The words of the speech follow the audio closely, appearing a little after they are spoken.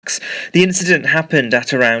trucks. The incident happened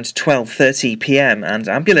at around 12:30pm and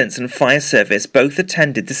ambulance and fire service both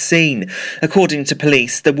attended the scene. According to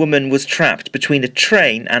police, the woman was trapped between a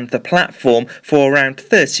train and the platform for around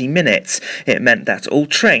 30 minutes. It meant that all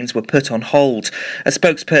trains were put on hold. A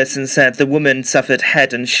spokesperson said the woman suffered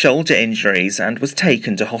head and shoulder injuries and was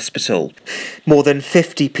taken to hospital. More than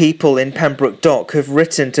 50 people in Pembroke Dock have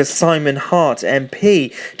written to Simon Hart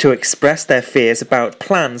MP to express their fears about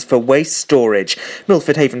plans for waste storage.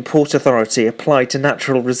 Milford Haven Port Authority applied to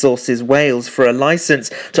Natural Resources Wales for a licence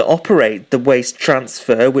to operate the waste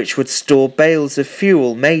transfer, which would store bales of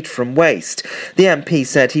fuel made from waste. The MP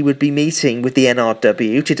said he would be meeting with the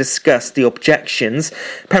NRW to discuss the objections.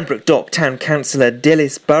 Pembroke Dock Town Councillor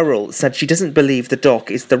Dilys Burrell said she doesn't believe the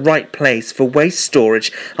dock is the right place for waste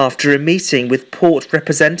storage after a meeting with port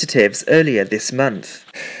representatives earlier this month.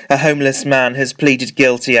 A homeless man has pleaded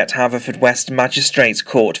guilty at Haverfordwest Magistrates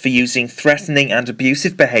Court for using threatening and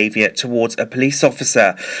abusive behaviour towards a police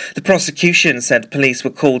officer. The prosecution said police were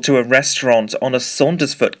called to a restaurant on a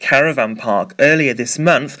Saundersfoot caravan park earlier this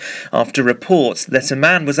month after reports that a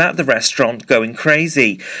man was at the restaurant going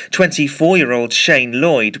crazy. 24-year-old Shane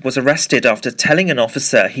Lloyd was arrested after telling an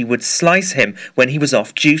officer he would slice him when he was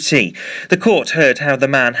off duty. The court heard how the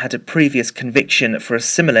man had a previous conviction for a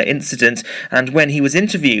similar incident, and when he was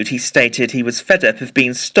interviewed, he stated he was fed up of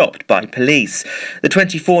being stopped by police. The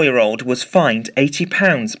 24-year-old was fined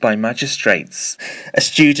 £80 by magistrates. A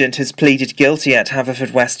student has pleaded guilty at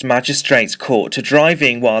Haverfordwest Magistrates Court to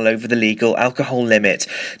driving while over the legal alcohol limit.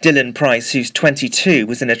 Dylan Price, who's 22,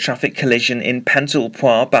 was in a traffic collision in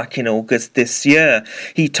Pentalpois back in August this year.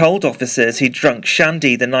 He told officers he'd drunk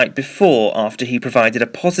shandy the night before after he provided a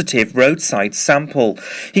positive roadside sample.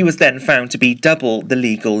 He was then found to be double the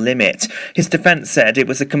legal limit. His defence said it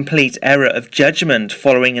was a complete error of judgment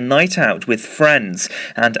following a night out with friends,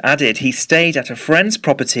 and added he stayed at a friend's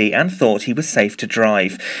property and thought he was safe to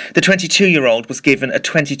drive. The 22-year-old was given a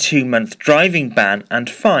 22-month driving ban and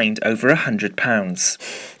fined over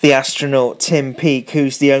 £100. The astronaut Tim Peake,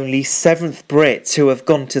 who's the only 7th Brit to have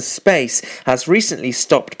gone to space, has recently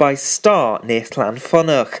stopped by Star near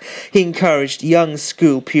Llanfonnach. He encouraged young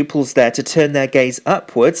school pupils there to turn their gaze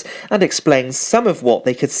upwards and explained some of what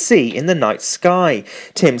they could see in the night sky.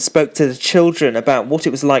 Tim spoke to the children about what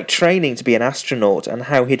it was like training to be an astronaut and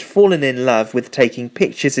how he'd fallen in love with taking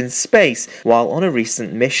pictures in space while on a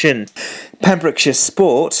recent mission. Pembrokeshire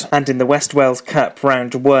Sport, and in the West Wales Cup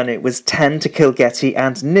round 1 it was 10 to Kilgetty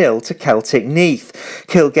and 0 to Celtic Neath.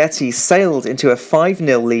 Kilgetty sailed into a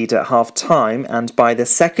 5-0 lead at half-time, and by the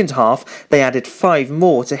second half they added 5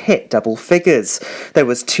 more to hit double figures. There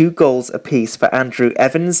was 2 goals apiece for Andrew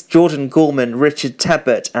Evans, Jordan Gorman, Richard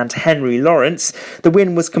Tebbett and Henry Lawrence. The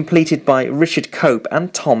win was completed by Richard Cope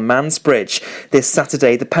and Tom Mansbridge. This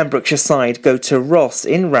Saturday the Pembrokeshire side go to Ross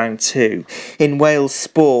in round 2. In Wales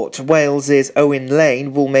Sport, Wales's Owen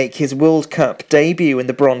Lane will make his World Cup debut in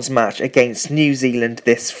the bronze match against New Zealand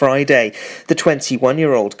this Friday. The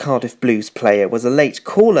 21-year-old Cardiff Blues player was a late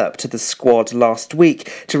call-up to the squad last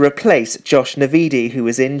week to replace Josh Navidi, who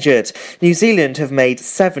was injured. New Zealand have made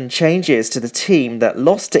 7 changes to the team that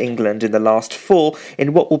lost to England in the last 4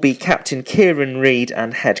 in what will be captain Kieran Reid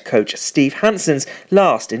and head coach Steve Hansen's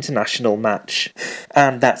last international match.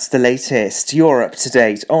 And that's the latest. You're up to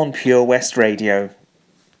date on Pure West Radio.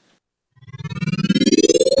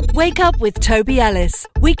 Wake up with Toby Ellis.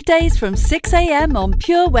 Weekdays from 6am on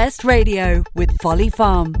Pure West Radio with Folly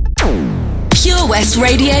Farm. Pure West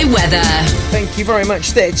Radio weather. Thank you very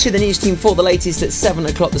much there to the news team for the latest at 7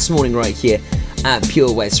 o'clock this morning right here at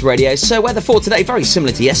Pure West Radio. So weather for today, very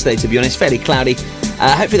similar to yesterday to be honest, fairly cloudy.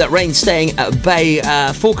 Hopefully that rain staying at bay.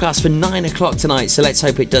 Forecast for 9 o'clock tonight, so let's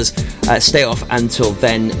hope it does stay off until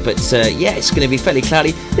then. But yeah, it's going to be fairly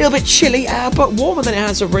cloudy, a little bit chilly, but warmer than it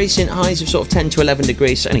has of recent. Highs of sort of 10 to 11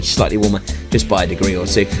 degrees, only slightly warmer just by a degree or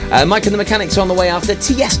two. Mike and the Mechanics on the way after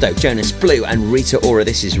Tiesto, Jonas Blue and Rita Ora.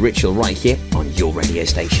 This is Ritual right here on your radio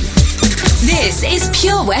station. This is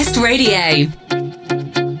Pure West Radio.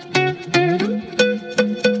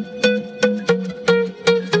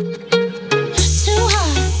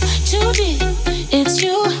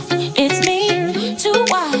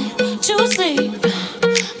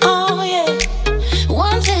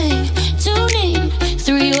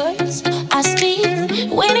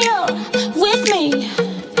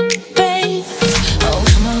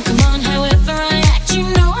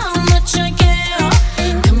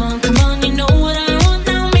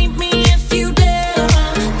 You dare.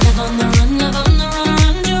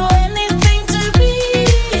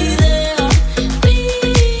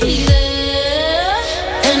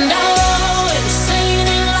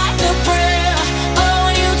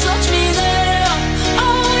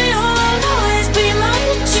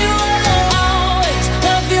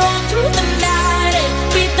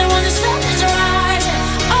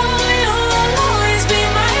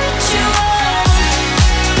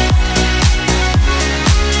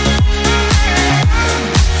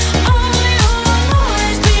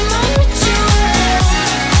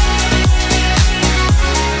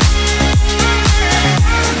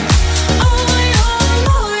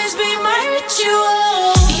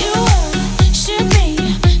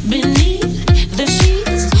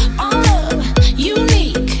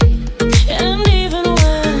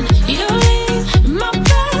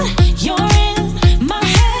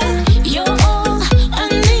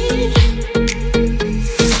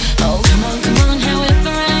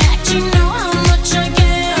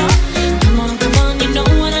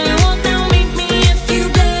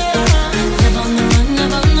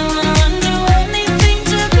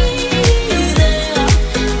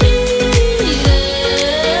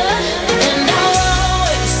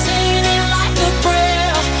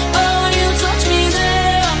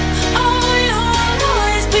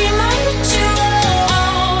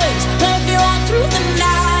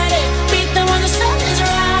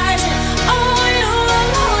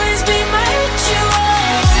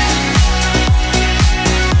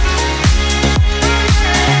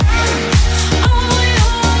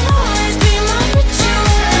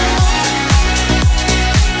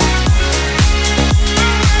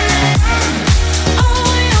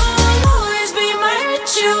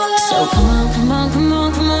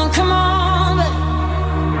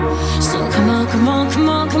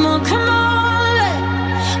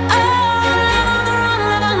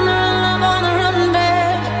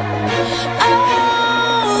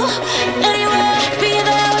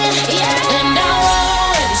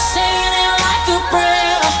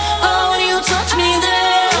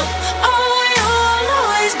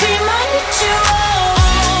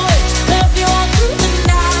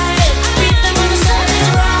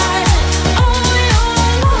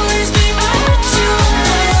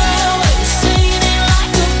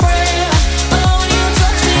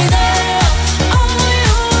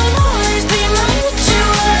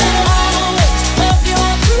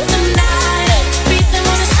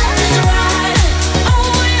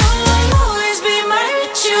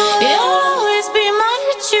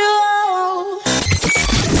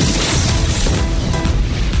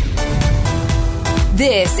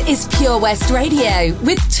 This is Pure West Radio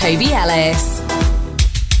with Toby Ellis.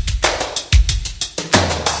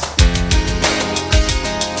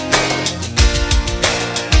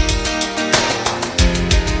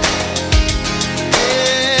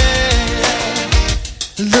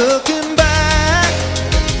 Looking back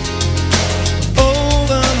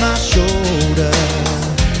over my shoulder,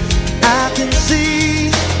 I can see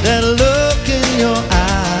that look in your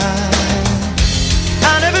eye.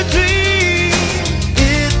 I never dreamed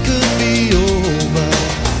it could be over.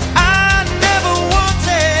 I never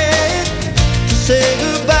wanted to say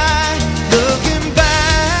goodbye. Looking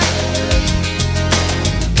back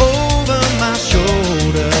over my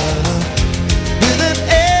shoulder with an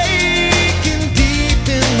aching deep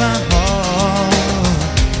in my heart.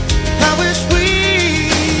 I wish we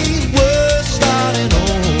were starting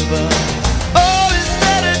over. Oh,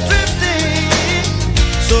 instead of drifting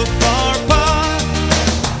so far apart.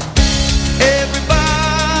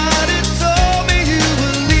 Everybody told me you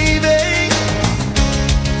were leaving.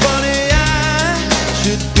 Funny, I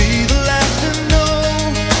should be the last to know.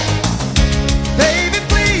 Baby,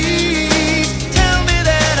 please tell me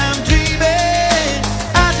that I'm dreaming.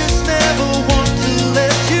 I just never want to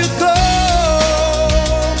let you go.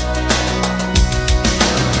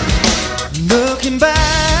 Looking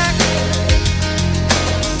back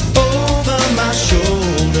over my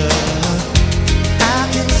shoulder, I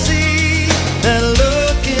can see that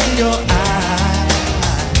look in your eye,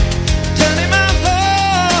 turning my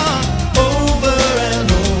heart over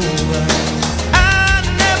and over. I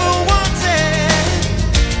never wanted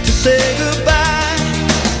to say goodbye.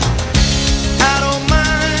 I don't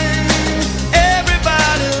mind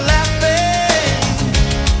everybody laughing,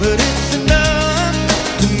 but it's enough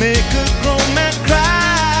to make a grown man cry.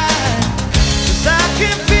 'Cause I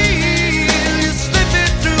can feel you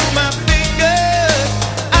slipping through my fingers.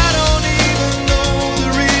 I don't even know the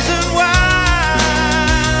reason why.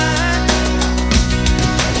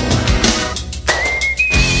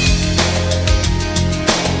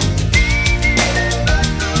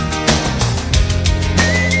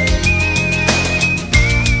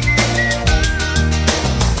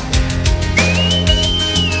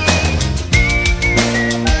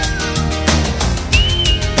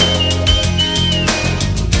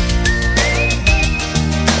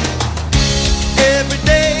 Every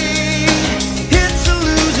day it's a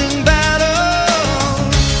losing battle.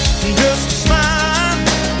 Just smile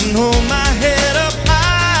and hold my head up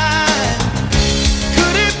high.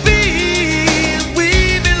 Could it be we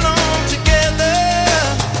belong together?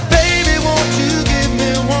 Baby, won't you give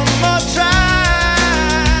me one more try?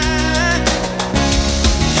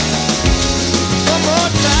 One more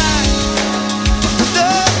try.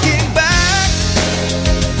 Looking back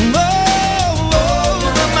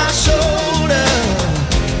over my shoulder,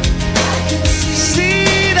 I can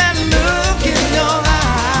see that look in your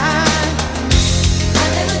eye. I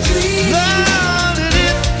never dreamed that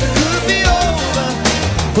it could be over.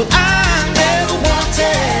 Well, I never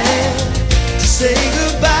wanted to say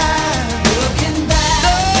goodbye. Looking back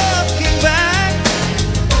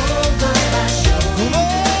over my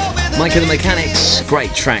shoulder. Mike and the Mechanics,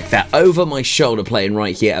 great track that, Over My Shoulder, playing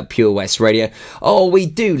right here at Pure West Radio. Oh, we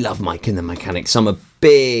do love Mike and the Mechanics. I'm a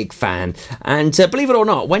big fan. And believe it or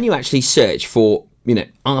not, when you actually search for,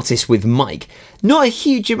 artists with Mike, not a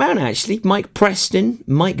huge amount actually. Mike Preston,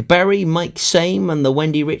 Mike Berry, Mike Same and the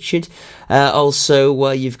Wendy Richard.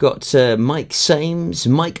 Also, you've got Mike Sames,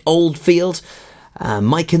 Mike Oldfield,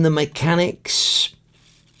 Mike and the Mechanics,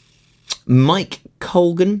 Mike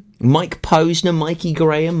Colgan, Mike Posner, Mikey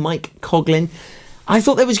Graham, Mike Coglin. I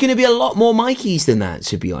thought there was going to be a lot more Mikeys than that,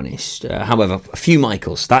 to be honest. However, a few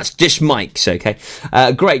Michaels. That's just Mikes, okay?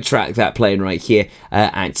 Great track that, playing right here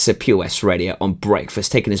at Pure West Radio on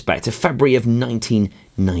Breakfast, taking us back to February of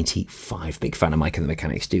 1995. Big fan of Mike and the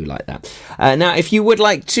Mechanics, do like that. Now, if you would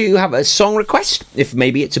like to have a song request, if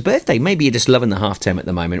maybe it's a birthday, maybe you're just loving the half term at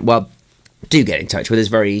the moment, well, do get in touch with us.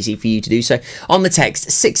 Very easy for you to do so. On the text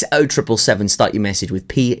 60777, start your message with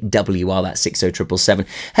PWR. That's 60777.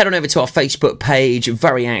 Head on over to our Facebook page.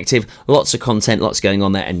 Very active. Lots of content, lots going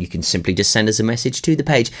on there. And you can simply just send us a message to the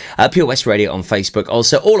page. Pure West Radio on Facebook.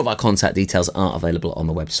 Also, all of our contact details are available on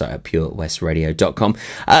the website at purewestradio.com.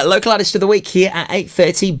 Local Artist of the Week here at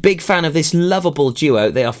 8:30. Big fan of this lovable duo.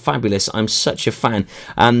 They are fabulous. I'm such a fan.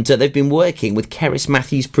 And they've been working with Keris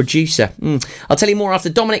Matthews, producer. I'll tell you more after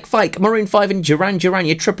Dominic Fike, Maroon 5 and Duran Duran.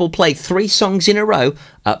 Your triple play, 3 songs in a row,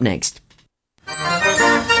 up next.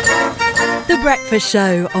 The Breakfast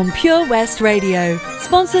Show on Pure West Radio,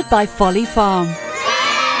 sponsored by Folly Farm.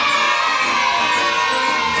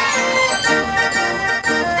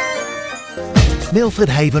 Milford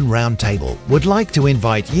Haven Round Table would like to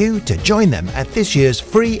invite you to join them at this year's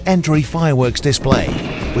free entry fireworks display,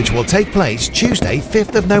 which will take place Tuesday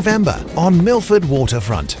 5th of November on Milford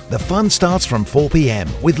Waterfront. The fun starts from 4 p.m.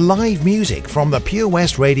 with live music from the Pure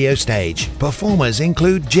West radio stage. Performers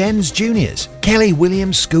include Jens Juniors, Kelly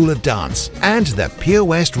Williams School of Dance, and the Pure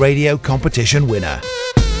West radio competition winner.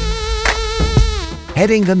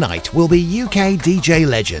 Heading the night will be UK DJ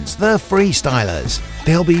legends, the Freestylers.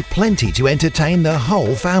 There'll be plenty to entertain the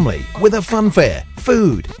whole family with a fun fair,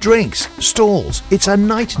 food, drinks, stalls. It's a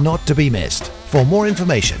night not to be missed. For more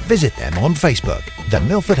information, visit them on Facebook. The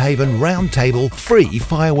Milford Haven Round Table Free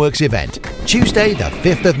Fireworks Event, Tuesday the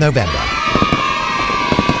 5th of November.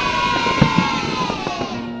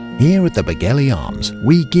 Here at the Begelly Arms,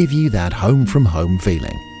 we give you that home from home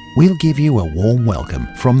feeling. We'll give you a warm welcome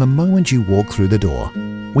from the moment you walk through the door.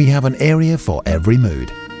 We have an area for every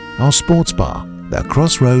mood. Our sports bar, the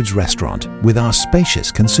Crossroads restaurant with our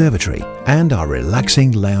spacious conservatory, and our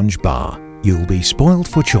relaxing lounge bar. You'll be spoiled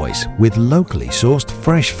for choice with locally sourced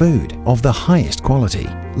fresh food of the highest quality,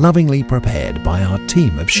 lovingly prepared by our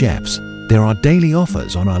team of chefs. There are daily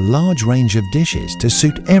offers on a large range of dishes to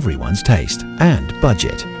suit everyone's taste and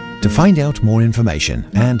budget. To find out more information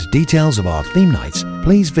and details of our theme nights,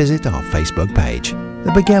 please visit our Facebook page,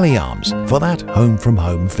 the Begelly Arms, for that home from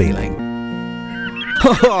home feeling.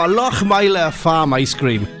 Oh, Lochmeyler Farm Ice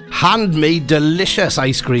Cream. Handmade delicious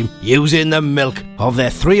ice cream using the milk of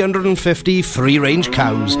their 350 free-range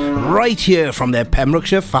cows right here from their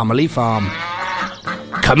Pembrokeshire family farm.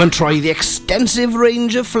 Come and try the extensive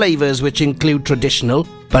range of flavours which include traditional,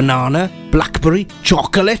 banana, blackberry,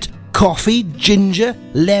 chocolate, coffee, ginger,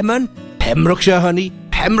 lemon, Pembrokeshire honey,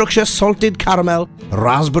 Pembrokeshire salted caramel,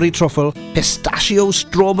 raspberry truffle, pistachio,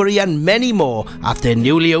 strawberry and many more at their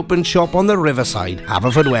newly opened shop on the Riverside,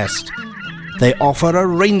 Haverfordwest. They offer a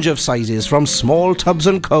range of sizes from small tubs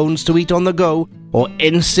and cones to eat on the go or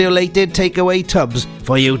insulated takeaway tubs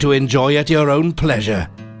for you to enjoy at your own pleasure.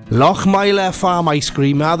 Lochmeyler Farm Ice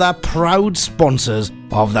Cream are the proud sponsors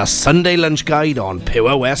of the Sunday Lunch Guide on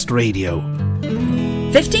Pure West Radio.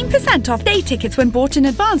 15% off day tickets when bought in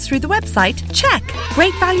advance through the website? Check.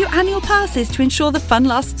 Great value annual passes to ensure the fun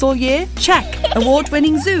lasts all year? Check.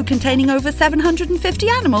 Award-winning zoo containing over 750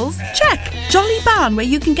 animals? Check. Jolly barn where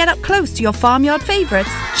you can get up close to your farmyard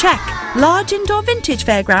favourites? Check. Large indoor vintage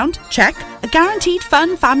fairground? Check. A guaranteed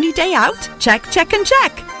fun family day out? Check, check and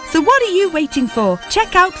check. So what are you waiting for?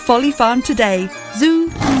 Check out Folly Farm today.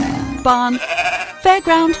 Zoo, barn,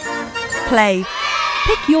 fairground, play.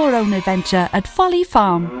 Pick your own adventure at Folly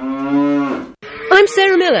Farm. I'm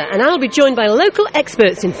Sarah Miller and I'll be joined by local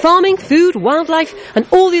experts in farming, food, wildlife and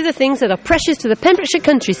all the other things that are precious to the Pembrokeshire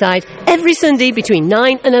countryside every Sunday between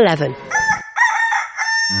 9 and 11.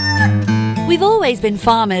 We've always been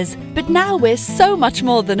farmers, but now we're so much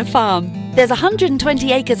more than a farm. There's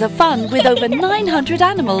 120 acres of fun with over 900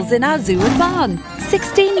 animals in our zoo and barn.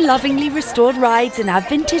 16 lovingly restored rides in our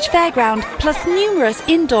vintage fairground, plus numerous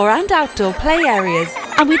indoor and outdoor play areas.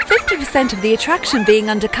 And with 50% of the attraction being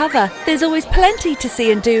undercover, there's always plenty to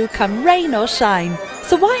see and do come rain or shine.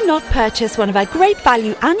 So why not purchase one of our great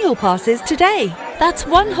value annual passes today? That's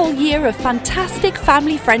one whole year of fantastic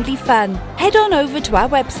family-friendly fun. Head on over to our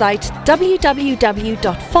website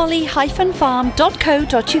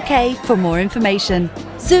www.folly-farm.co.uk for more information.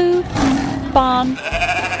 Zoo, barn,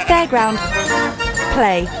 fairground,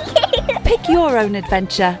 play. Pick your own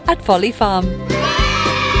adventure at Folly Farm.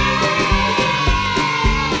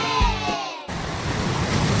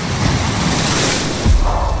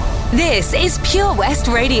 This is Pure West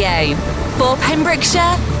Radio. For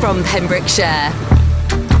Pembrokeshire, from Pembrokeshire.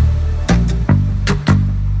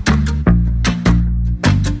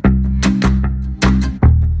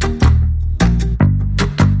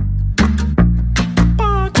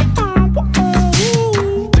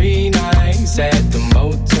 At the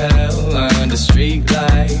motel under street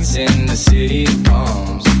lights in the city of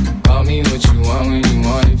palms. Call me what you want when you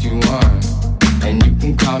want if you want, and you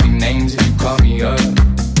can call me names if you call me up.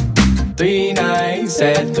 3 nights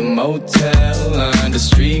at the motel under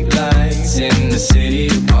street lights in the city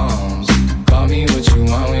of palms. Call me what you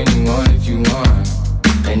want when you want if you want,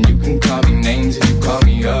 and you can call me names if you call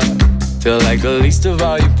me up. Feel like the least of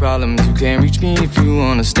all your problems. You can't reach me if you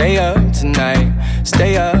wanna stay up tonight.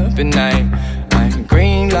 Stay up at night. Like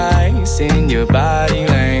green lights in your body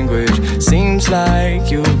language. Seems like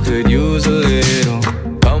you could use a little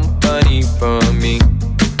company from me.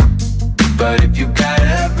 But if you got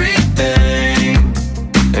everything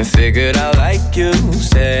and figured out like you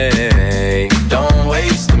say, don't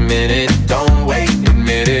waste a minute, don't wait,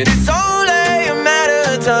 admit it. It's only a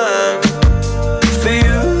matter of time for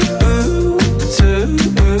you to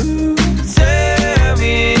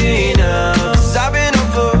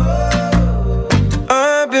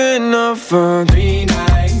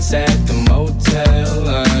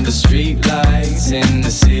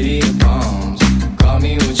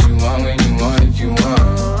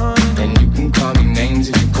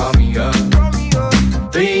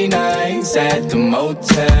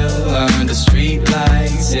motel under street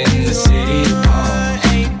lights in the city of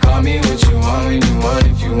palms. Call me what you want when you want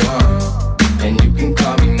if you want, and you can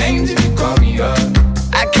call me names if you call me up.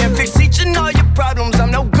 I can't fix each and all your problems,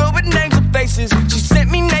 I'm no good with names or faces. She sent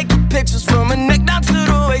me naked pictures from her neck down to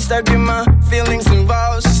the waist. I get my feelings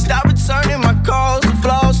involved. She stopped returning my calls, the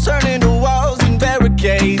flaws turning to walls and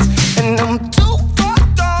barricades. And I'm too far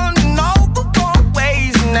gone in all the wrong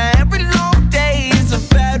ways, and every long day is a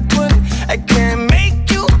bad one. I can't make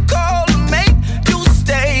you call or make you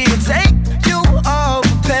stay or take you off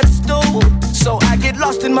a pedestal. So I get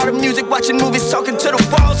lost in modern music, watching movies, talking to the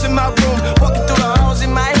walls in my room, walking through the halls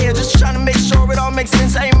in my head, just trying to make sure it all makes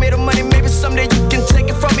sense. I ain't made of money, maybe someday you can take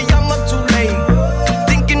it from me. I'm up too late,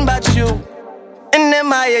 thinking about you, and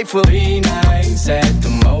MIA for 3 nights at the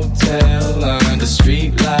motel under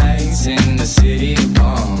street lights in the city of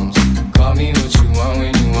palms. Call me what you want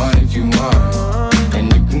when you want if you want,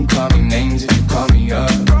 and you can call me names if you call me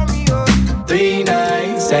up. 3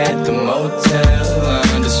 nights at the motel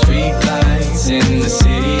under street lights in the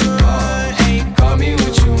city of palms. Call me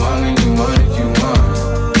what you want when you want if you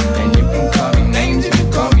want, and you can call me names if you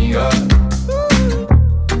call me up.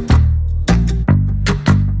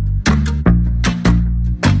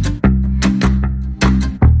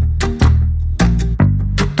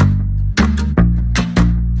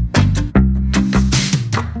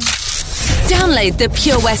 Download the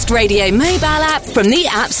Pure West Radio mobile app from the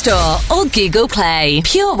App Store or Google Play.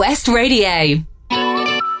 Pure West Radio.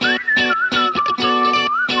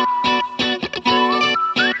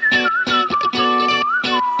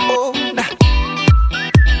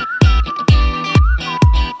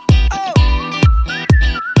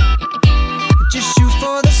 just shoot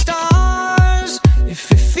for the stars. If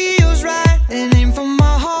it feels right, then aim for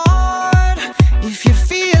my heart. If you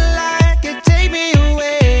feel like it, take me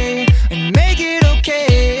away and make it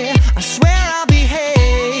okay. I swear I'll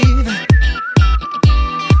behave.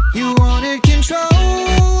 You wanted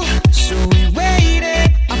control, so we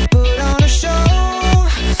waited. I put on a show.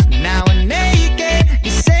 Now we're naked.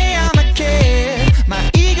 You say I'm a kid. My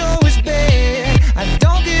ego is big. I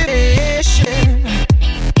don't give a shit.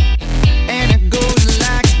 And it goes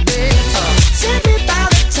like this. Take me by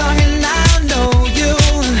the tongue and I'll know you.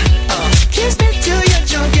 Kiss me till you're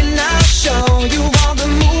drunk and I'll show you all the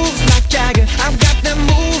moves like Jagger. I've got the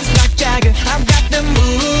moves like Jagger. I've got the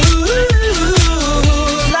moves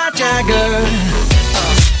like Jagger.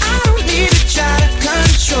 I don't need to try to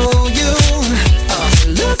control you.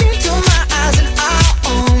 Look into my eyes and I'll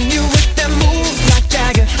own you with them moves like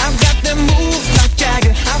Jagger. I've got them moves like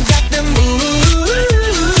Jagger. I've got them moves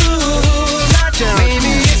like Jagger.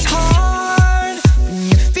 Maybe it's hard when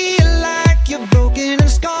you feel like you're broken and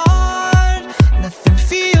scarred. Nothing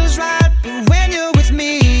feels right, but when you're with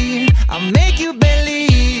me, I'll make you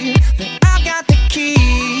believe that I've got the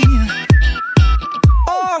key.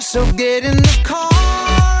 Oh, so get in the car.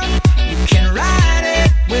 You can ride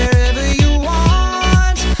it wherever you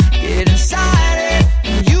want. Get inside it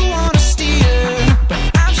and you wanna steer, but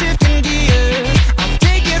I'm shifting gears. I'll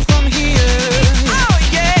take it from here. Oh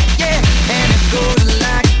yeah, yeah. And it goes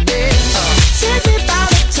like this. Take me by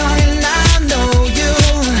the tongue and I know you.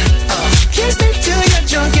 Kiss me till you're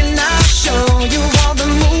drunk and I'll show you all the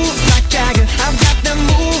moves like Jagger. I've got the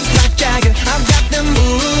moves like Jagger. I've got the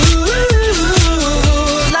moves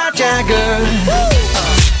like Jagger.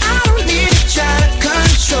 I don't need to try to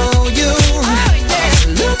control you.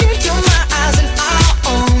 Look into my eyes and I'll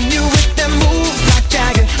own you with them moves like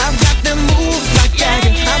Jagger. I've got them moves like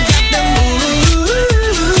Jagger. I've got them moves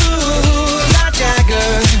like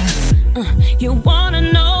Jagger. You wanna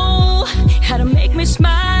know how to make me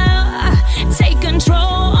smile? Take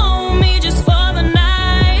control on me just for the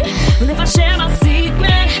night. But if I share my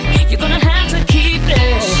secret, you're gonna have to keep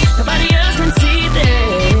it. Nobody else can see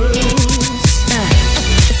this.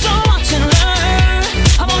 So watch and learn.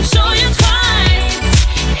 I won't show you twice.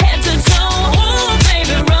 Head to toe, ooh,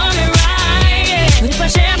 baby, run it right. But if I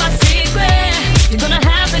share my secret, you're gonna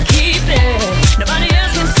have to keep it. Nobody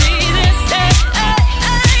else can see this.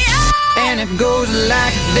 And it goes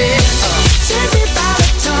like this. Take me by the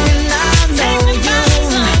tongue and I know you.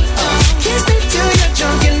 Kiss me till you're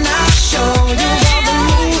drunk and I'll show you all the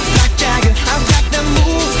moves like Jagger. I've got the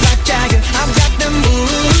moves like Jagger. I've got the moves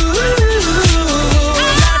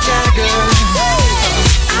like Jagger.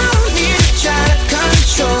 I don't need to try to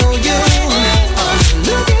control you.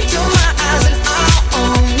 Look into my eyes and I'll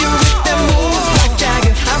own you with the moves like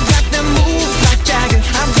Jagger. I've got the moves like Jagger.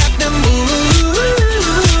 I've got the moves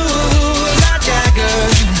like Jagger.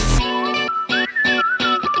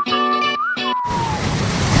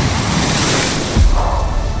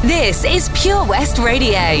 This is Pure West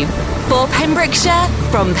Radio. For Pembrokeshire,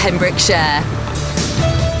 from Pembrokeshire.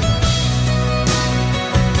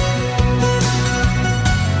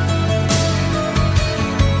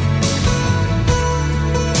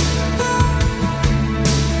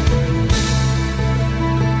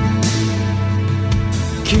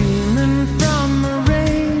 Coming from a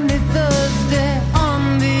rainy Thursday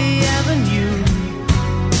on the avenue,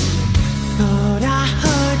 thought I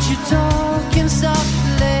heard you talking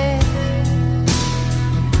softly.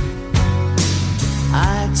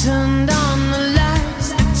 I turned on the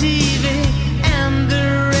lights, the TV and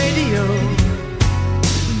the radio.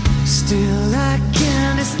 Still I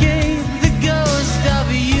can't escape the ghost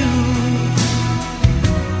of you.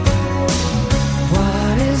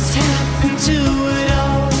 What has happened to it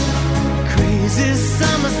all? Crazy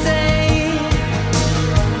summer say,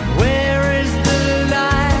 where is the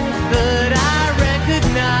light that I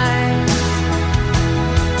recognize?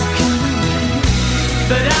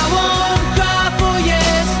 But I won't cry for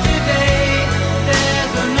yesterday.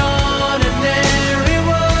 There's an ordinary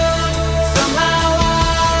world somehow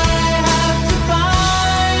I have to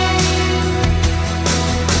find.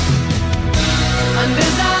 And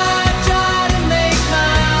as I try to make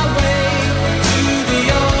my way to the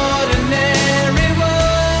ordinary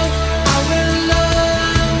world, I will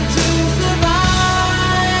learn to survive.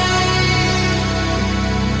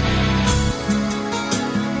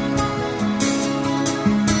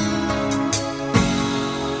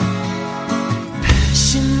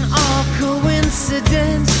 Passion or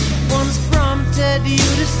coincidence once prompted you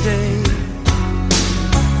to say,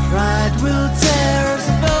 pride will tear us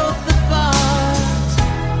both apart.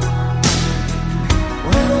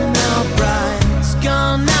 Well, now pride's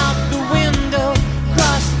gone out the window,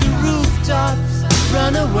 crossed the rooftops,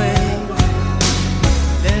 run away,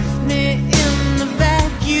 left me in the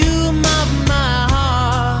vacuum of my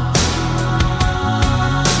heart.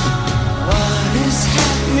 What is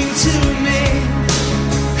happening to me?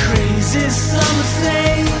 Crazy some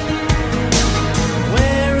say.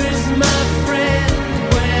 Where is my friend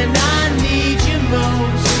when I need you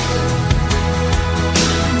most?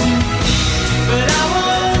 But I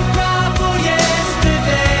won't cry for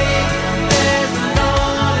yesterday. There's an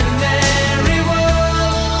ordinary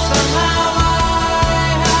world somehow I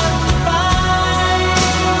have to find.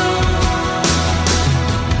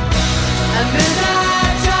 And as I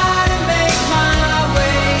try to make my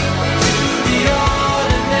way to the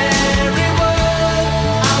ordinary world,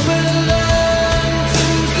 I will learn to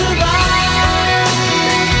survive.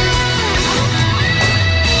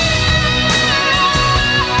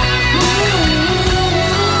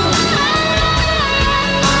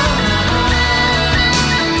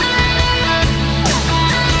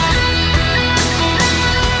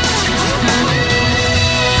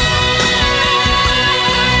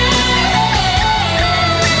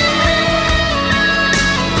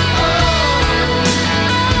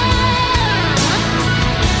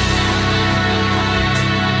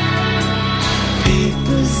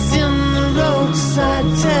 Papers in the roadside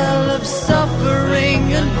tell of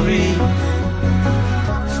suffering and grief.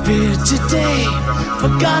 Fear today,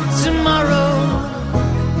 forgot tomorrow.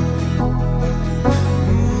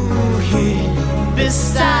 Ooh, here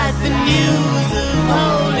beside the news of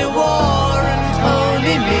holy war and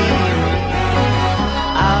holy me,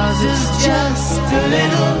 ours is just a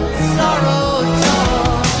little sorrow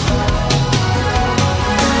talk.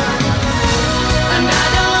 And I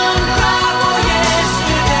don't cry for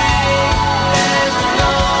yesterday. There's an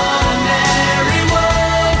ordinary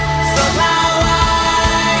world somehow I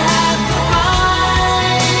have to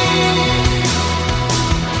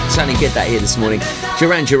find. Sounding good that here this morning.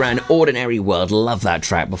 Duran Duran, Ordinary World. Love that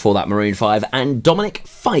track. Before that, Maroon 5 and Dominic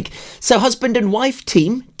Fike. So husband and wife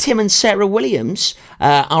team, Tim and Sarah Williams,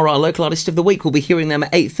 are our local artist of the week. We'll be hearing them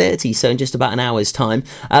at 8:30, so in just about an hour's time.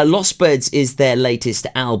 Lost Birds is their latest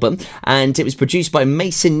album, and it was produced by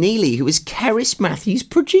Mason Neely, who is Keris Matthews'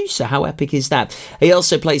 producer. How epic is that? He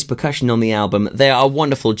also plays percussion on the album. They are a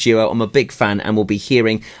wonderful duo. I'm a big fan, and we'll be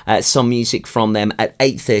hearing some music from them at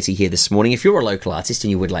 8:30 here this morning. If you're a local artist and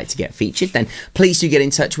you would like to get featured, then please do get in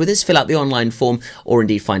touch with us. Fill out the online form, or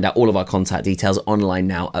indeed find out all of our contact details online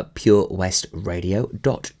now at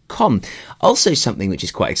purewestradio.com. Also, something which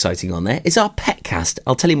is quite exciting on there is our Petcast.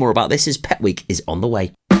 I'll tell you more about this as Pet Week is on the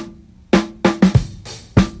way.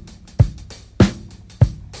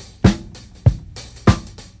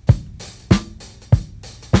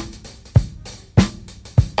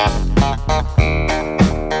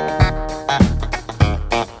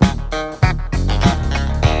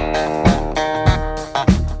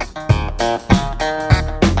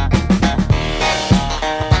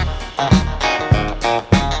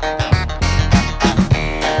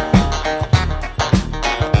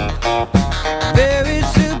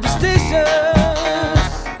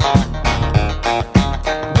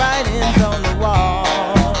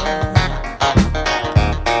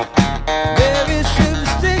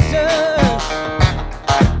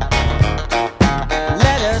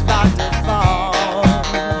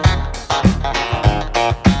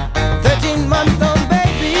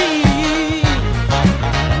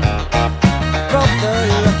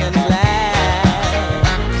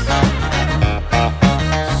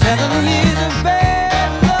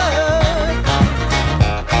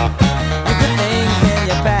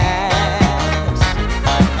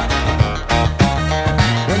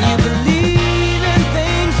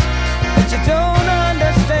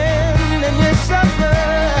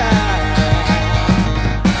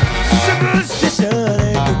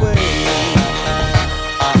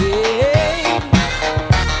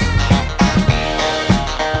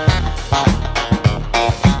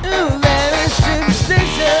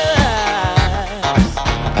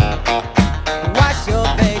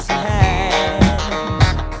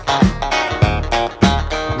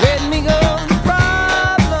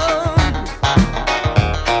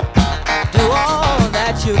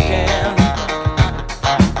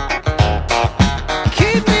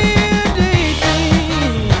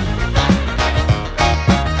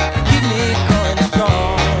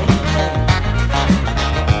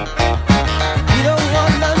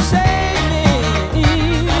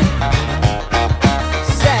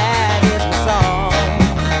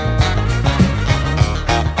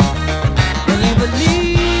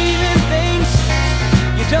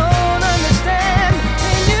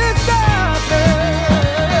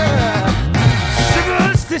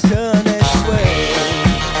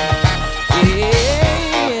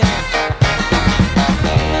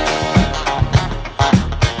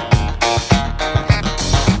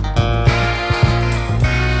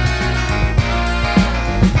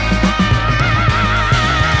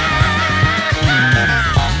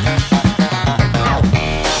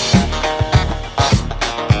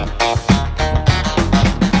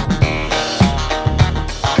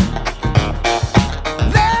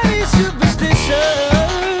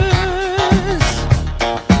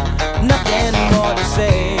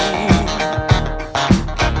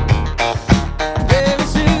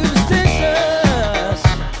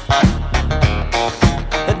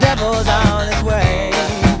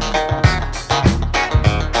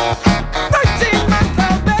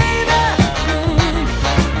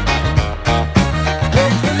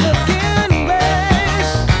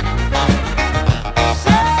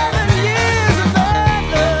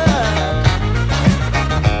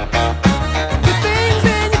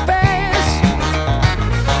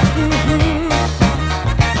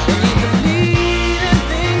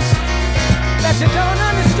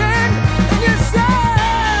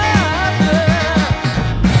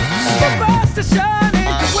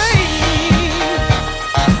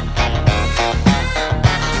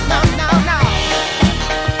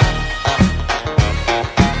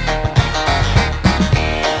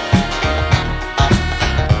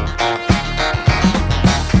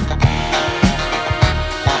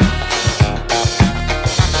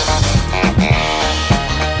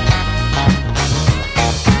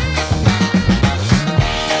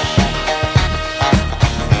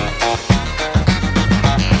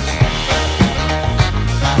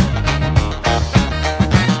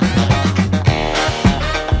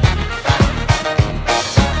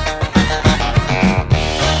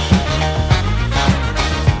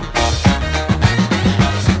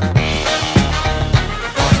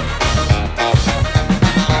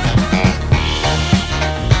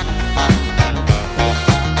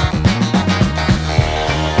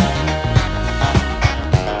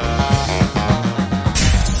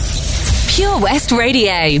 Pure West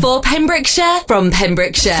Radio. For Pembrokeshire, from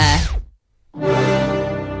Pembrokeshire.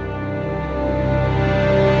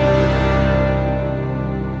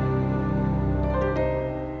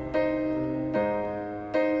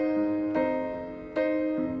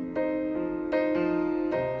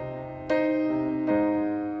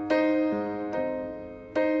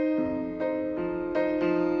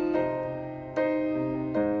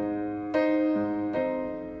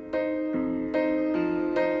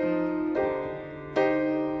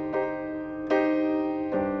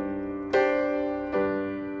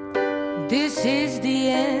 This is the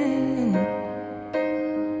end.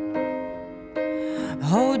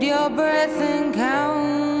 Hold your breath and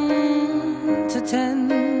count to 10.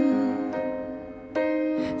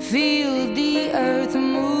 Feel the earth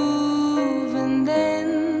move and then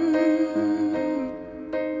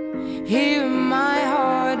hear my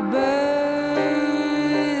heart burst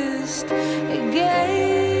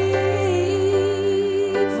again.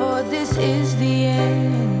 For this is the end.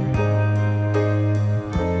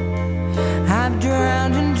 I've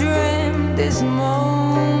drowned and dreamt this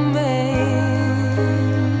moment,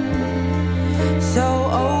 so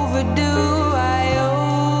overdue I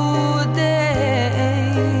owe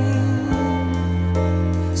them.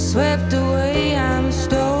 Swept away, I'm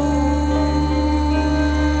stolen.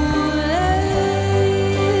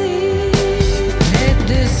 Let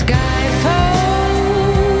the sky fall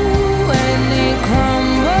when it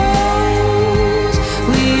crumbles.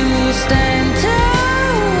 We will stand tall.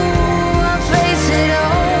 Face it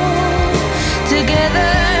all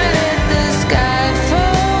together at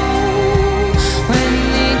Skyfall.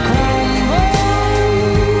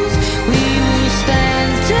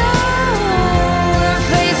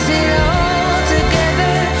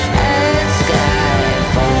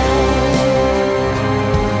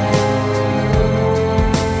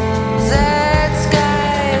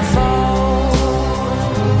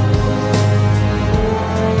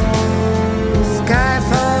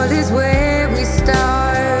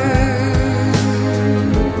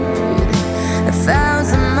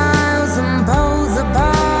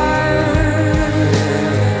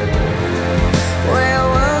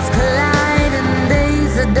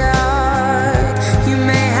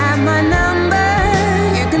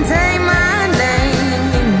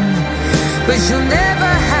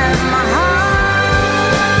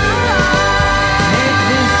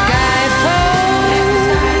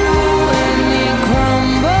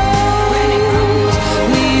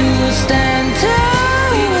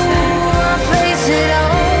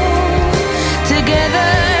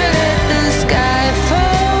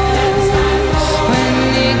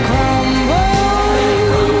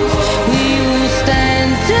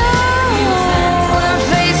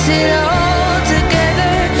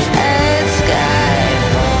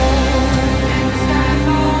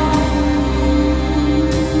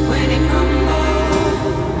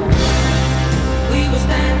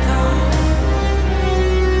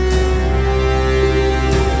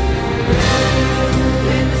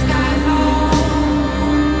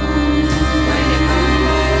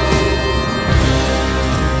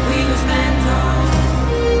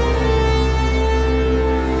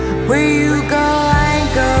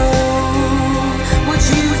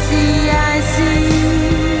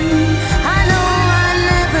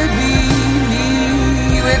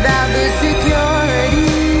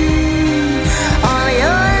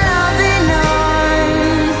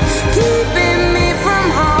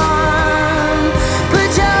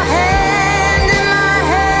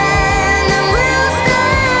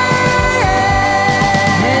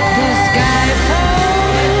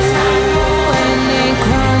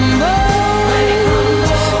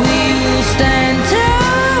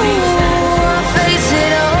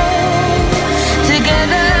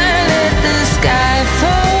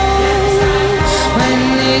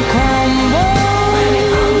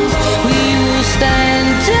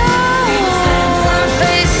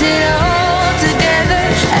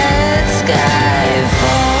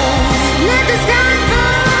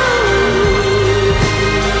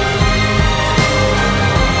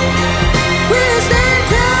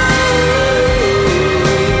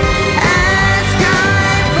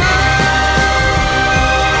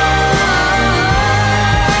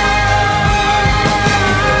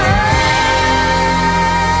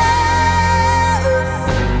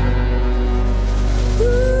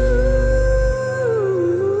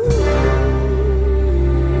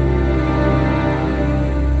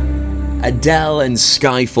 Adele and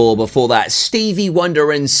Skyfall. Before that, Stevie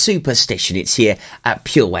Wonder and Superstition. It's here at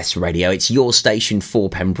Pure West Radio. It's your station for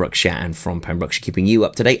Pembrokeshire and from Pembrokeshire, keeping you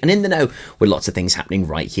up to date and in the know with lots of things happening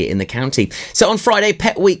right here in the county. So on Friday,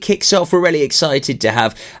 Pet Week kicks off. We're really excited to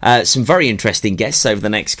have some very interesting guests over the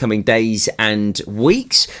next coming days and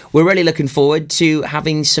weeks. We're really looking forward to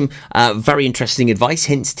having some very interesting advice,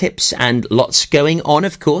 hints, tips, and lots going on,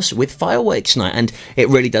 of course, with fireworks night. And it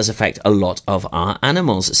really does affect a lot of our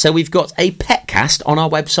animals. So we've got a pet cast on our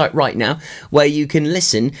website right now where you can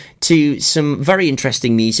listen to some very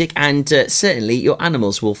interesting music, and certainly your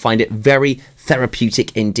animals will find it very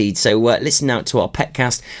therapeutic indeed. So listen out to our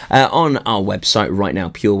petcast on our website right now,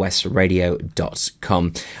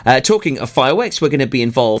 purewestradio.com. Talking of fireworks, we're going to be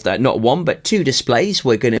involved at not one but two displays.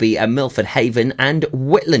 We're going to be at Milford Haven and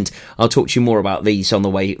Whitland. I'll talk to you more about these on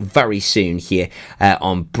the way very soon here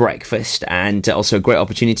on Breakfast, and also a great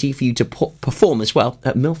opportunity for you to perform as well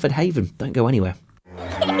at Milford Haven. Don't go anywhere.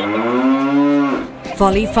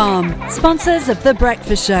 Folly Farm, sponsors of The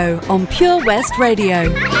Breakfast Show on Pure West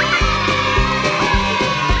Radio.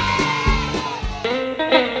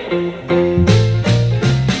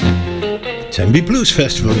 Tenby Blues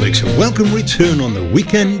Festival makes a welcome return on the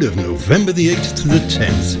weekend of November the 8th to the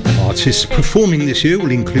 10th. Artists performing this year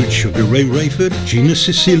will include Sugar Ray Rayford, Gina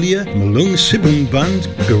Cecilia, Malone Sibbon Band,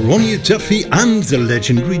 Garonia Duffy and the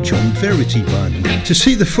legendary John Verity Band. To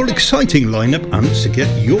see the full exciting lineup and to get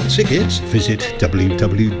your tickets, visit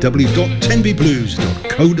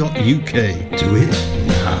www.tenbyblues.co.uk. Do it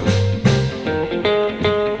now.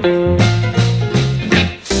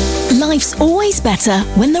 Life's always better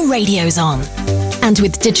when the radio's on. And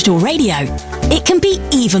with digital radio, it can be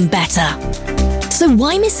even better. So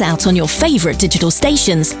why miss out on your favourite digital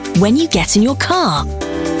stations when you get in your car?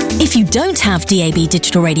 If you don't have DAB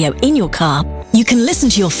digital radio in your car, you can listen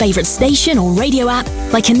to your favourite station or radio app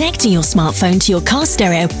by connecting your smartphone to your car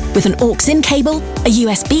stereo with an aux-in cable, a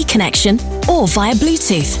USB connection, or via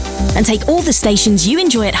Bluetooth, and take all the stations you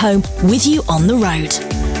enjoy at home with you on the road.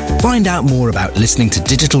 Find out more about listening to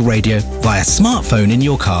digital radio via smartphone in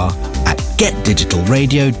your car at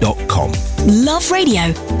getdigitalradio.com. Love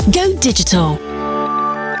radio. Go digital.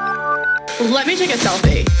 Let me take a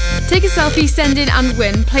selfie. Take a selfie, send in and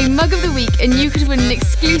win. Play Mug of the Week and you could win an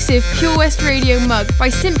exclusive Pure West Radio mug by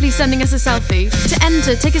simply sending us a selfie. To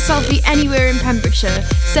enter, take a selfie anywhere in Pembrokeshire.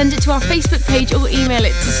 Send it to our Facebook page or email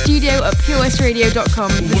it to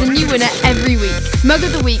studio@purewestradio.com. There's a new winner every week. Mug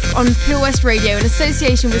of the Week on Pure West Radio in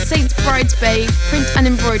association with St Bride's Bay Print and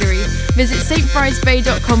Embroidery. Visit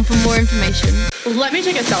stbridesbay.com for more information. Let me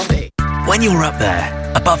take a selfie. When you're up there,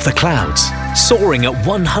 above the clouds, soaring at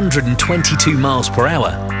 122 miles per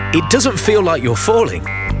hour, it doesn't feel like you're falling.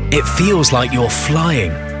 It feels like you're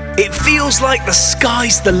flying. It feels like the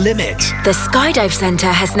sky's the limit. The Skydive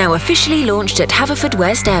Centre has now officially launched at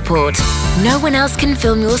Haverfordwest Airport. No one else can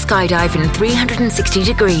film your skydive in 360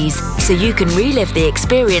 degrees, so you can relive the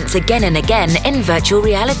experience again and again in virtual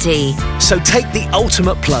reality. So take the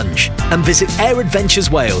ultimate plunge and visit Air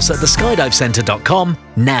Adventures Wales at theskydivecentre.com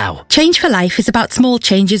now. Change for Life is about small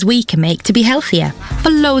changes we can make to be healthier. For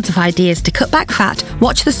loads of ideas to cut back fat,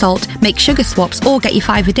 watch the salt, make sugar swaps or get your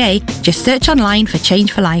 5 a day, just search online for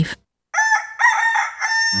Change for Life.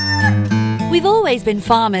 We've always been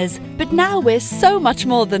farmers, but now we're so much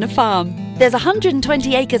more than a farm. There's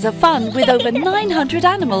 120 acres of fun with over 900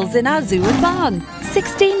 animals in our zoo and barn.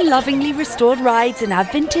 16 lovingly restored rides in our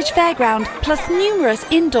vintage fairground, plus numerous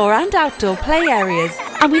indoor and outdoor play areas.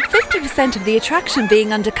 And with 50% of the attraction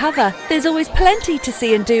being undercover, there's always plenty to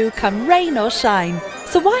see and do come rain or shine.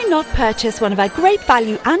 So why not purchase one of our great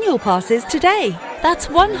value annual passes today? That's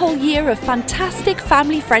one whole year of fantastic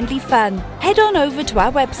family-friendly fun. Head on over to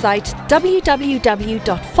our website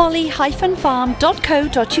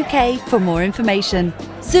www.folly-farm.co.uk for more information.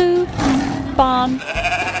 Zoo, barn,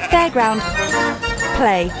 fairground,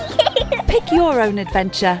 play. Pick your own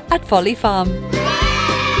adventure at Folly Farm.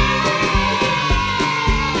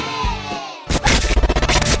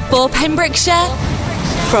 For Pembrokeshire,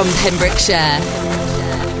 from Pembrokeshire,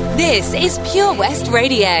 this is Pure West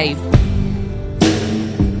Radio.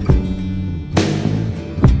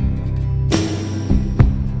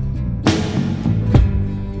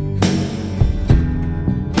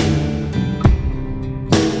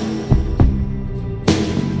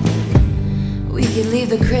 We could leave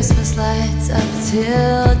the Christmas lights up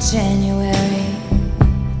till January.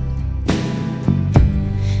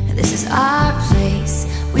 This is our place,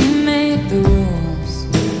 we make the rules.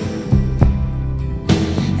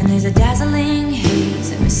 And there's a dazzling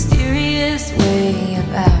haze, a mysterious way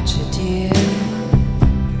about you, dear.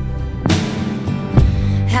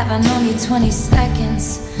 Have I known you 20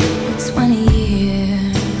 seconds or 20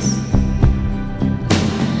 years.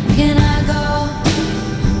 Can I go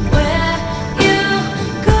where you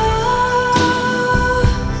go?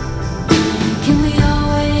 Can we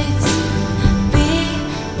always be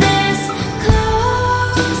this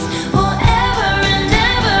close forever and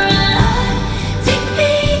ever? And take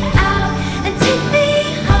me out and take me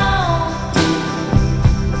home.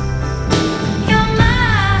 You're my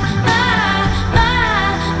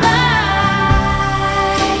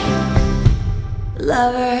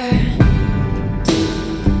lover.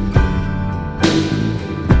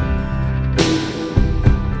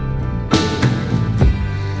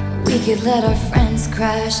 We could let our friends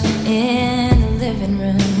crash in the living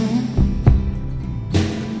room.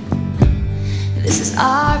 This is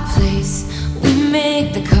our place, we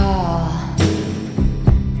make the call.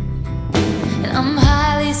 And I'm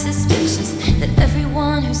highly suspicious that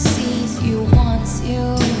everyone who sees you wants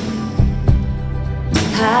you.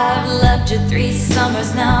 I've loved you 3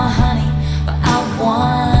 summers now, honey, but I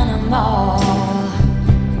want them all.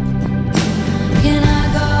 Can I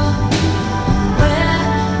go where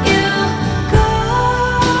you go?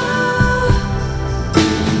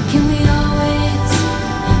 Can we always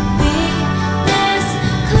be this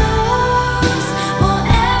close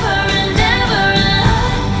forever and ever?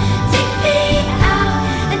 And take me out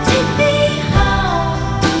and take me home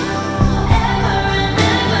forever and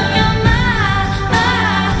ever. You're my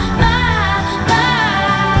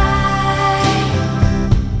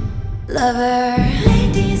lover.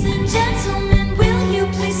 Ladies and gentlemen, will you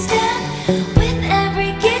please stand? With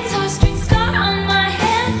every guitar string scar on my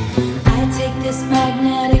hand, I take this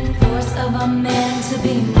magnetic force of a man to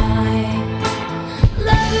be my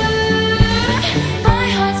lover. My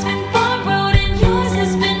heart's been borrowed and yours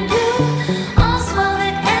has been blue. All's well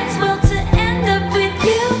that ends well to end up with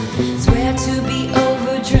you. Swear to be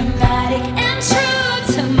over dramatic and true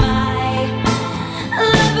to my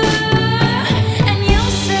lover. And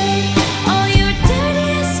you'll say all your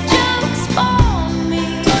dirtiest jokes for me.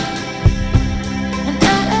 And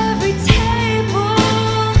at every table,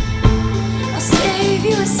 I'll save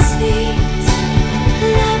you a seat.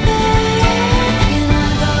 Lover, can I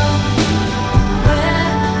go where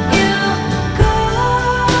you go?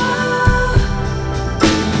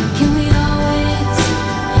 Can we always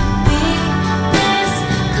be this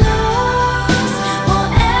close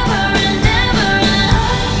forever and ever?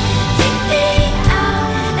 Take me out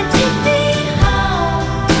and take me home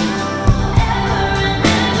forever and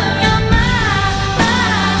ever. You're my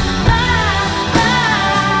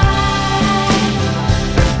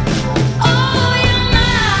oh, you're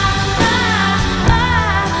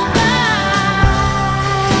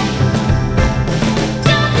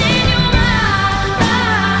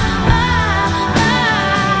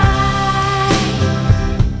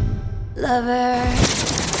lover.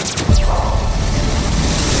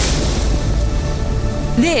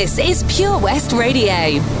 This is Pure West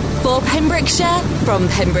Radio. For Pembrokeshire, from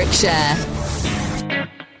Pembrokeshire.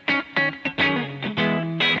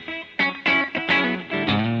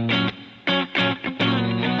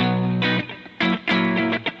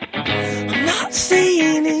 I'm not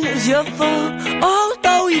saying it was your fault,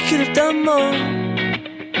 although you could have done more.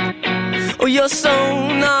 Oh, you're so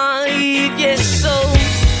naive, yes, so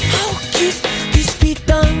how could this be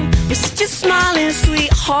done with such a smiling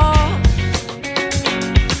sweetheart?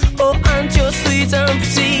 Oh, and your sweet and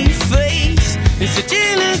pretty face is such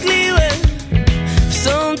an ugly way for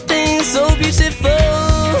something so beautiful.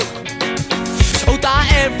 Oh, that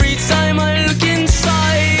every time I look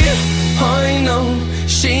inside, I know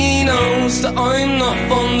she knows that I'm not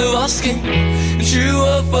fond of asking. True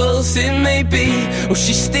or false it may be, or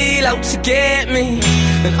she's still out to get me.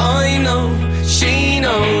 And I know she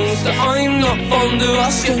knows that I'm not fond of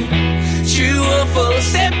asking. True or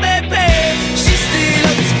false it may be, she's still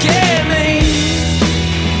out to get me.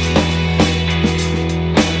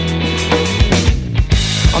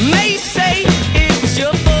 I may say it was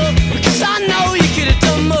your fault, because I know you could have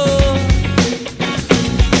done more.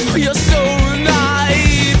 You're so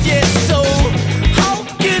naive, yes, so how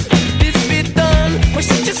could this be done with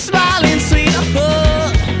such a smiling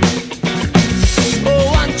sweetheart?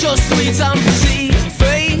 Oh, and your sweet and pretty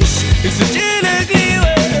face is such an ugly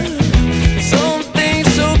way, something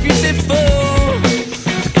so beautiful.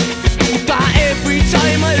 But every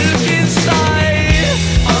time I look inside,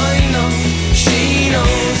 I know she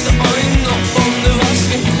knows that I'm not fond of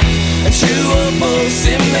asking. And true or false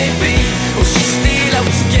it may be, or she's still out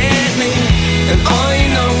to get me. And I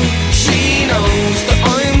know she knows that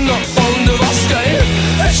I'm not fond of asking.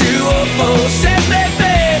 And true or false it may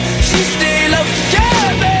be, she's still out to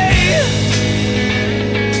get me.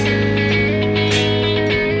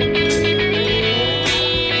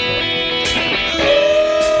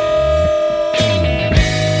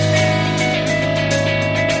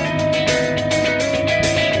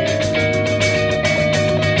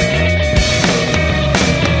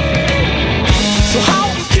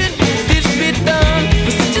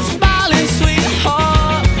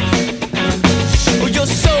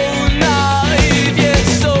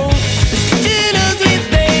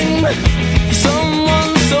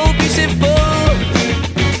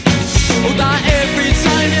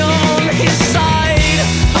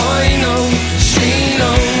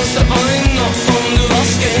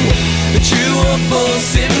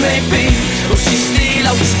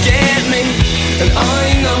 get me. And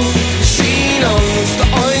I know she knows that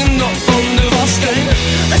I'm not fond of asking.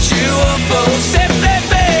 That you are both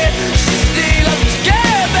separate, she still up to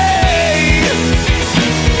get me.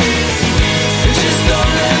 Just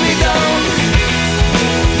don't let me down.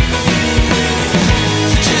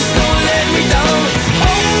 Just don't let me down.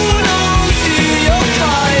 Hold on to your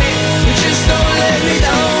kite. Just don't let me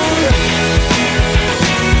down.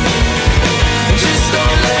 Just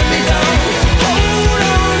don't let me down. Hold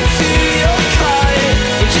on to your kite.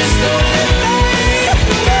 Just don't let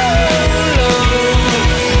me down.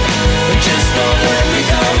 Just don't let me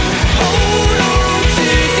down. Hold on to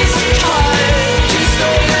this kite. Just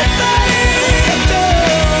don't let me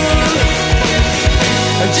down.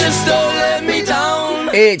 Just don't let me down.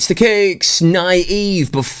 It's the Kooks,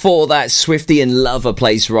 Naive. Before that, Swifty and Lover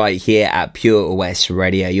plays right here at Pure West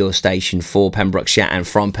Radio, your station for Pembrokeshire and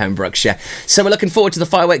from Pembrokeshire. So we're looking forward to the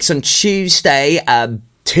fireworks on Tuesday.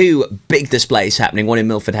 Two big displays happening, one in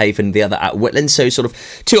Milford Haven, the other at Whitland, so sort of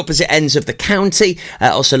two opposite ends of the county.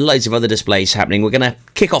 Also loads of other displays happening. We're going to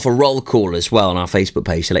kick off a roll call as well on our Facebook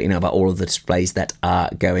page to let you know about all of the displays that are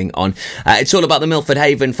going on. It's all about the Milford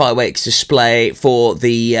Haven fireworks display for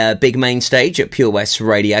the big main stage at Pure West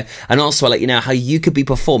Radio, and also I'll let you know how you could be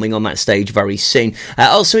performing on that stage very soon.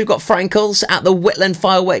 Also, we've got Frankles at the Whitland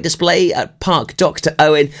firework display at Park Dr.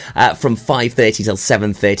 Owen from 5:30 till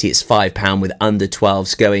 7:30. It's £5 with under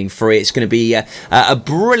 12s going free. It's going to be a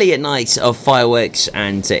brilliant night of fireworks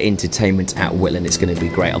and entertainment at Whitland. It's going to be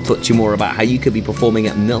great. I'll talk to you more about how you could be performing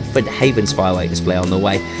at Milford Haven's firework display on the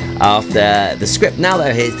way after the script. Now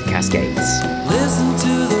though, here's the Cascades. Listen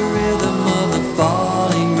to the rhythm of the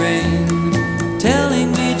falling rain,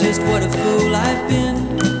 telling me just what a fool I've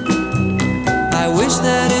been. I wish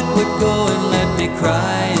that it would go and let me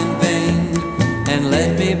cry in vain, and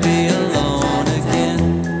let me be alone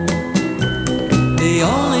again. The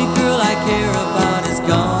only girl I care about has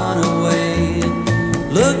gone away,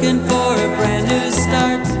 looking for a brand new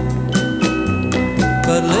start.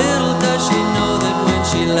 But little does she know that when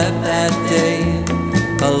she left that day,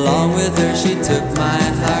 along with her she took my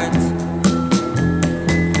heart.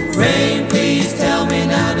 Rain, please tell me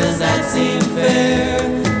now, does that seem fair?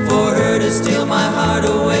 For her to steal my heart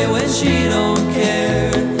away when she don't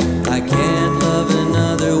care. I can't love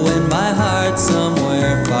another when my heart's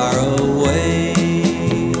somewhere far away.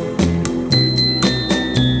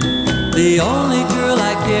 The only girl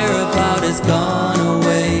I care about has gone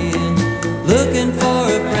away, looking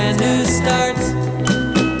for a brand new start.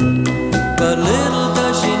 But little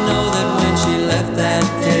does she know that when she left that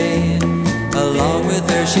day, along with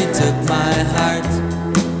her she took my heart.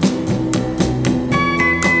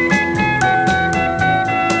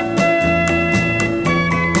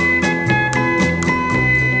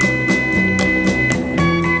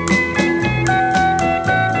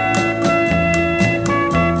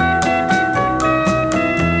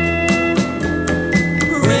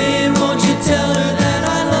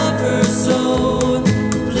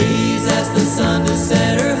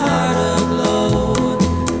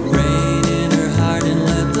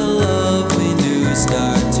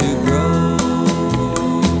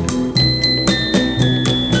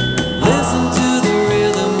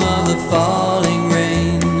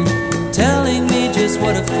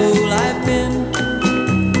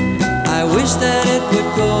 That it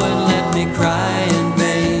would go and let me cry in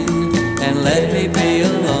vain, and let me be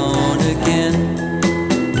alone again.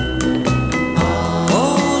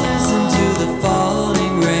 Oh, listen to the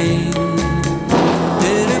falling rain,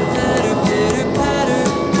 pitter patter, pitter patter.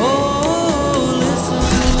 Oh, listen.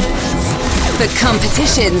 For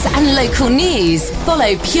competitions and local news,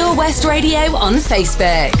 follow Pure West Radio on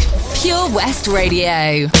Facebook. Pure West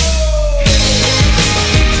Radio.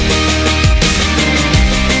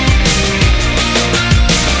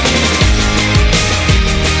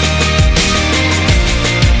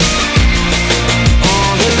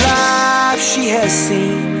 She has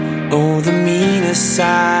seen all the meaner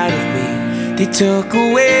side of me. They took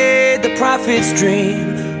away the prophet's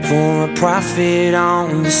dream for a prophet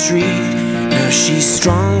on the street. Now she's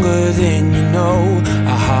stronger than you know.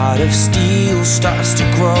 A heart of steel starts to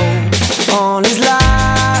grow. All his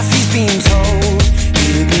life he's been told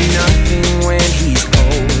he'll be nothing when he's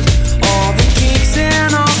old. All the kicks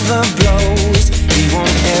and all the blows, he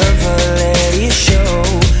won't ever let it show.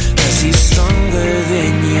 'Cause he's stronger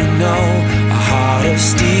than you know. A heart of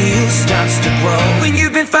steel starts to grow. When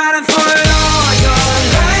you've been fighting for it all your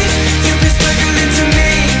life, you've been struggling to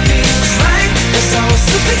make things right. That's how a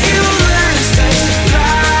superhero learns to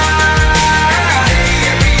fly.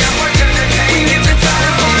 When you've been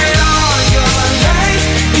fighting for it all your life,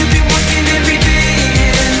 you've been working every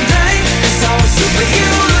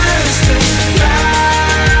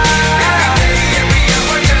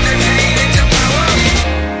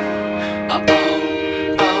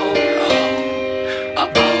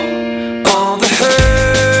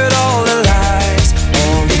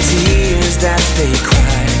they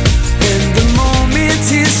cry. When the moment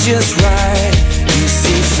is just right, you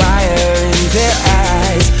see fire in their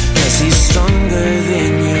eyes. 'Cause he's stronger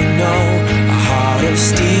than you know. A heart of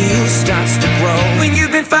steel starts to grow. When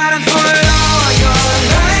you've been fighting for it all your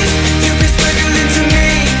life, you've been struggling to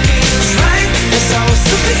make things right. That's how a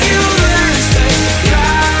superhero learns to fly.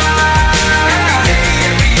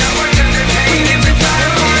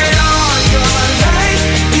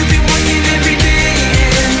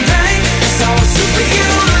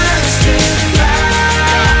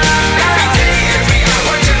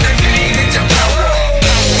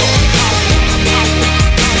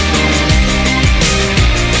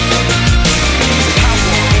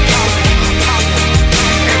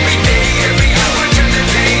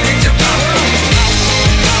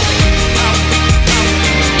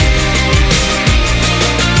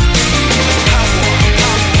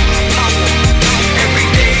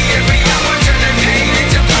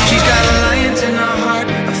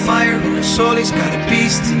 He's got a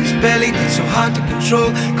beast in his belly that's so hard to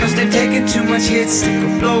control. 'Cause they've taken too much hits, they go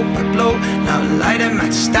blow by blow. Now light him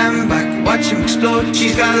at stand back, watch him explode.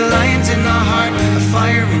 She's got a lion in her heart, a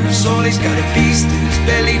fire in her soul. He's got a beast in his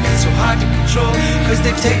belly that's so hard to control. 'Cause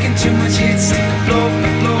they've taken too much hits, they go blow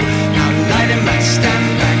by blow. Now light him at stand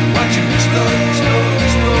back, watch him explode, explode,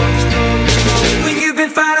 explode, explode, explode. When you've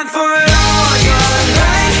been fighting for it all your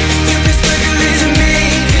life, you've been struggling to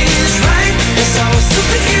make things right. That's how a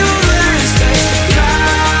superhero learns to fly.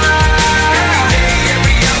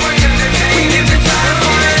 Every hour, when you've been fighting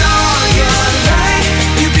for it all your life,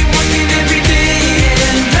 you've been working every day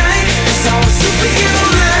and night. That's how a superhero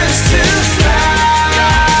learns to fly.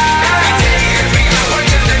 Every hour,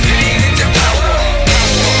 turn the pain into power.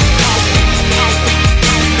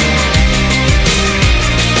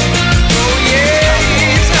 Oh yeah,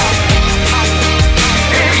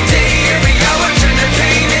 every day, every hour, turn the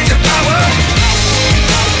pain into power.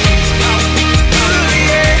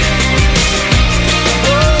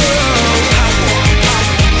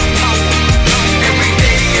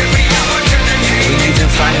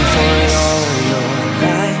 Fighting for it all your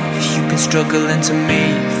life, you've been struggling to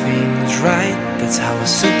make things right. That's how a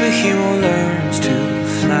superhero learns to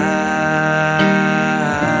fly.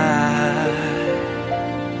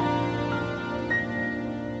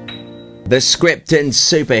 The Script and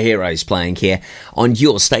Superheroes playing here on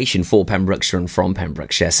your station for Pembrokeshire and from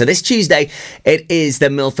Pembrokeshire. So this Tuesday, it is the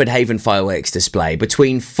Milford Haven fireworks display.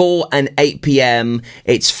 Between 4 and 8 p.m,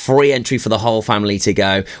 it's free entry for the whole family to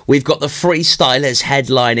go. We've got the Freestylers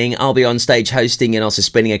headlining. I'll be on stage hosting and also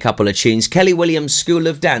spinning a couple of tunes. Kelly Williams' School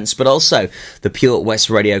of Dance, but also the Pure West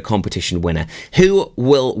Radio competition winner. Who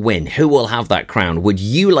will win? Who will have that crown? Would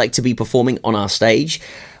you like to be performing on our stage?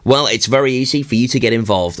 Well, it's very easy for you to get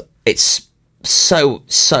involved. It's so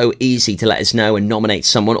easy to let us know and nominate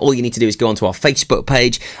someone. All you need to do is go onto our Facebook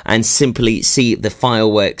page and simply see the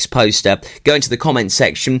fireworks poster. Go into the comments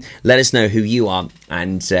section, let us know who you are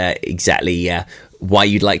and exactly why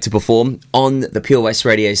you'd like to perform on the Pure West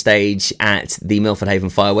Radio stage at the Milford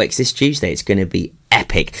Haven fireworks this Tuesday. It's going to be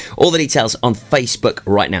epic. All the details on Facebook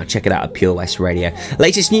right now. Check it out at Pure West Radio.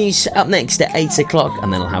 Latest news up next at 8 o'clock,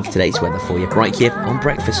 and then I'll have today's weather for you right here on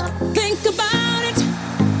Breakfast. Think about it.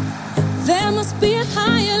 There must be a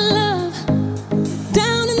higher love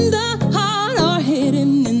down in the heart or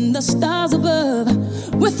hidden in the stars above.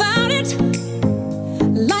 Without it,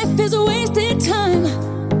 life is a wasted time.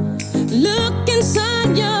 Look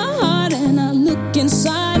inside your heart and I look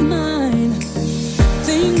inside mine.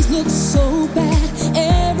 Things look so bad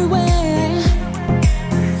everywhere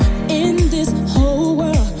in this whole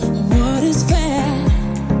world. What is fair?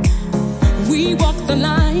 We walk the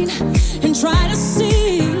line and try to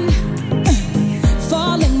see,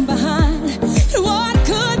 falling behind what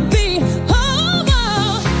could be. Oh,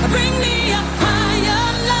 oh, bring me a higher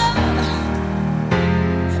love.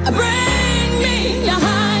 Bring me a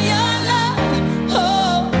higher love.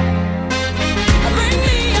 Oh, bring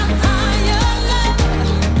me a higher love.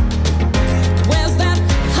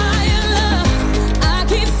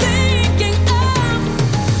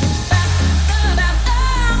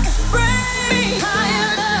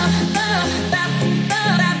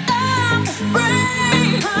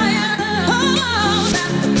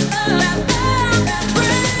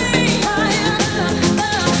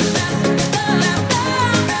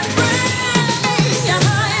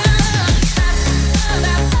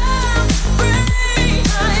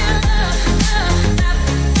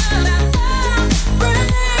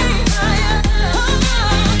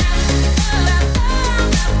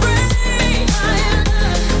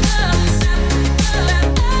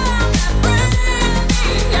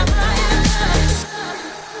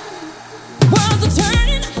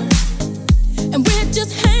 and we're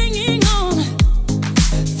just hanging on,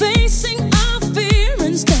 facing our fear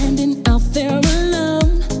and standing out there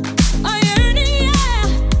alone. I yearn, yeah,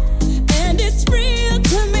 and it's real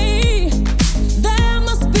to me. There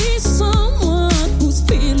must be someone who's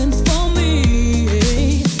feeling for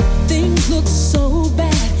me. Things look so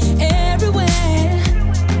bad everywhere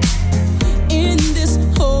in this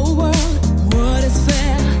whole world. What is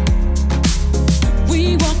fair?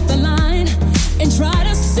 We walk the line and try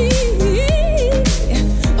to see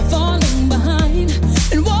falling behind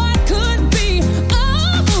and what could be.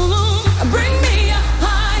 Oh, bring me a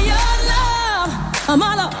higher love,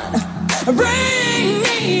 my Lord. Bring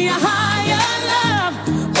me a higher love.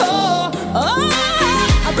 Oh, oh,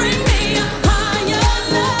 bring me a higher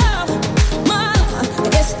love, my Lord.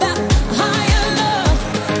 It's that higher love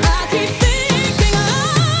I keep thinking of.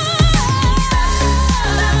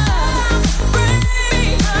 Bring me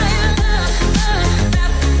higher love.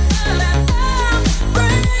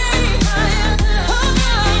 Bring me higher love.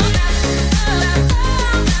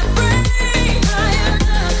 Bring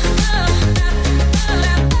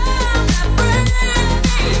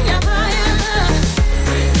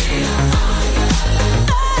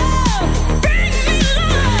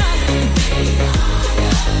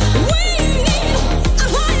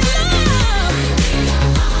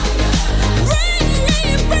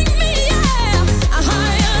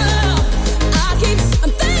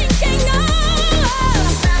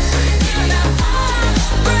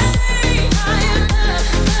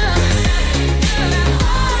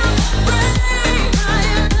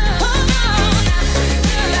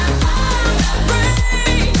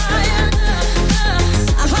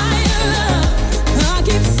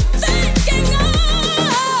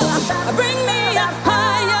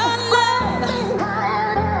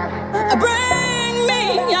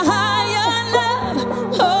me higher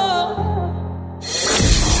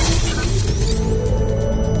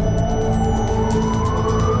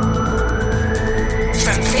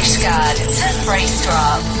From Fishguard to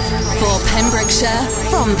Bracetrop. For Pembrokeshire,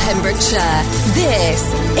 from Pembrokeshire, this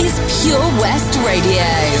is Pure West Radio.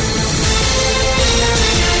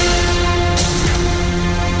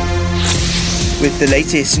 With the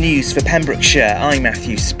latest news for Pembrokeshire, I'm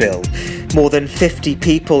Matthew Spill. More than 50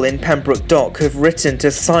 people in Pembroke Dock have written to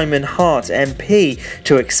Simon Hart MP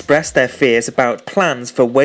to express their fears about plans for